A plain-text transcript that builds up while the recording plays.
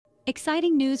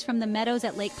Exciting news from the Meadows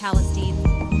at Lake Palestine.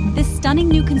 This stunning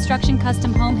new construction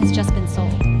custom home has just been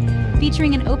sold.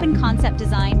 Featuring an open concept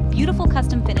design, beautiful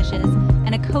custom finishes,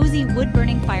 and a cozy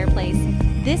wood-burning fireplace,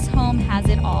 this home has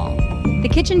it all. The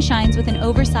kitchen shines with an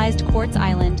oversized quartz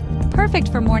island, perfect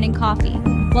for morning coffee,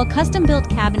 while custom-built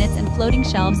cabinets and floating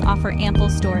shelves offer ample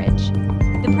storage.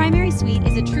 The primary suite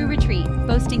is a true retreat,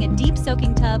 boasting a deep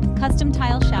soaking tub, custom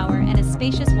tile shower, and a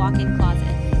spacious walk-in closet.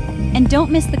 And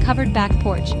don't miss the covered back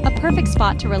porch, a perfect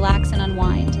spot to relax and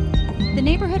unwind. The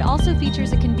neighborhood also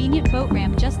features a convenient boat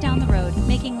ramp just down the road,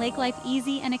 making lake life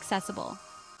easy and accessible.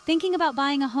 Thinking about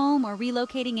buying a home or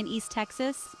relocating in East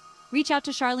Texas? Reach out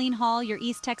to Charlene Hall, your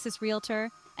East Texas Realtor,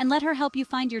 and let her help you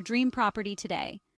find your dream property today.